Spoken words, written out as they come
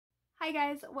Hi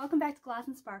guys, welcome back to Gloss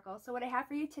and Sparkle. So what I have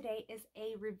for you today is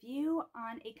a review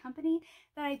on a company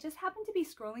that I just happened to be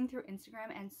scrolling through Instagram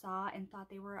and saw and thought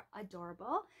they were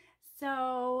adorable.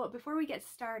 So before we get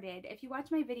started, if you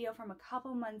watch my video from a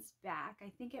couple months back,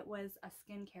 I think it was a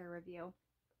skincare review,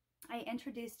 I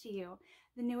introduced to you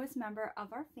the newest member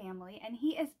of our family, and he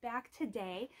is back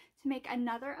today to make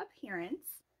another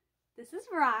appearance. This is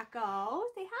Rocco.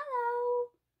 Say hello.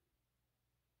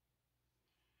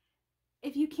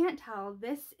 If you can't tell,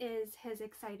 this is his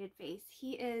excited face.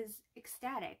 He is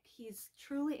ecstatic. He's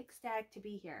truly ecstatic to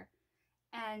be here.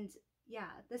 And yeah,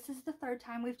 this is the third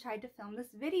time we've tried to film this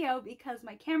video because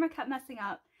my camera kept messing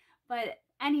up. But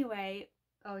anyway,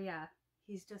 oh yeah,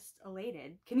 he's just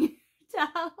elated. Can you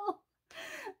tell?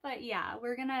 But yeah,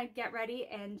 we're gonna get ready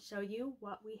and show you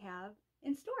what we have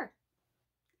in store.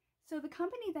 So the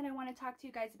company that I want to talk to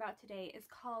you guys about today is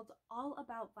called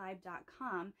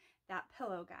allaboutvibe.com, that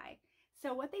pillow guy.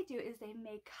 So what they do is they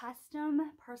make custom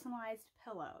personalized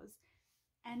pillows.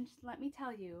 And let me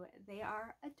tell you, they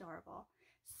are adorable.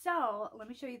 So let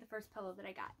me show you the first pillow that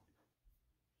I got.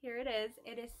 Here it is.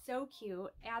 It is so cute,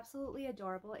 absolutely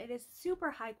adorable. It is super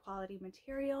high quality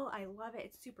material. I love it.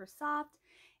 It's super soft.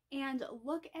 And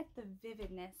look at the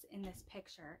vividness in this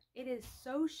picture. It is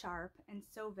so sharp and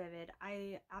so vivid.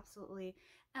 I absolutely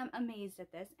am amazed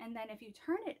at this. And then if you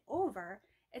turn it over,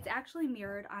 it's actually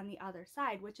mirrored on the other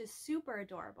side, which is super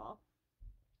adorable.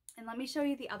 And let me show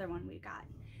you the other one we got.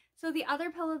 So the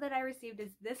other pillow that I received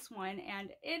is this one, and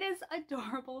it is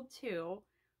adorable too.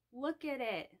 Look at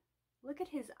it. Look at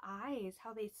his eyes,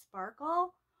 how they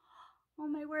sparkle. Oh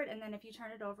my word. And then if you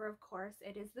turn it over, of course,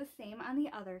 it is the same on the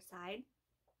other side.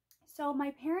 So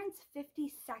my parents'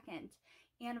 52nd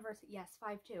anniversary, yes,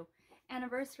 5-2,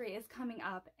 anniversary is coming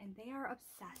up, and they are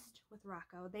obsessed with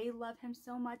Rocco. They love him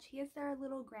so much. He is their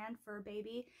little grand fur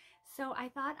baby. So I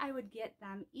thought I would get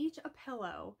them each a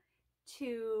pillow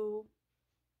to,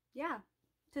 yeah,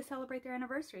 to celebrate their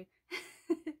anniversary.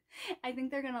 I think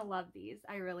they're gonna love these.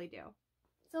 I really do.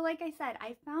 So like I said,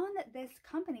 I found this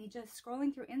company just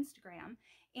scrolling through Instagram,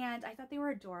 and I thought they were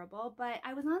adorable, but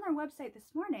I was on their website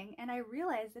this morning and I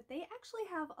realized that they actually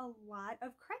have a lot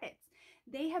of credits.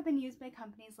 They have been used by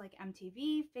companies like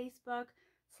MTV, Facebook,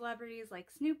 celebrities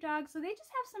like Snoop Dogg, so they just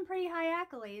have some pretty high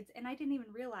accolades, and I didn't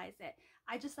even realize it.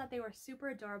 I just thought they were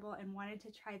super adorable and wanted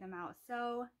to try them out.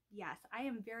 So yes, I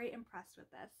am very impressed with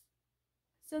this.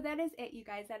 So that is it, you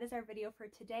guys. That is our video for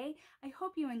today. I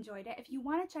hope you enjoyed it. If you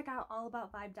want to check out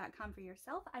allaboutvibe.com for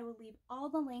yourself, I will leave all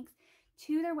the links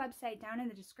to their website down in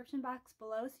the description box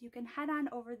below, so you can head on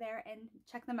over there and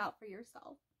check them out for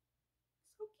yourself.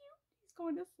 So cute. He's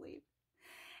going to sleep.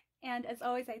 And as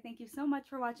always, I thank you so much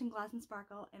for watching Gloss and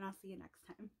Sparkle, and I'll see you next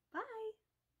time. Bye.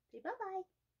 Say bye-bye.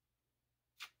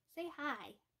 Say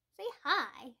hi. Say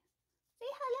hi. Say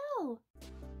hello.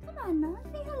 Come on, Mom.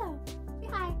 Say hello. Say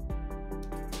hi.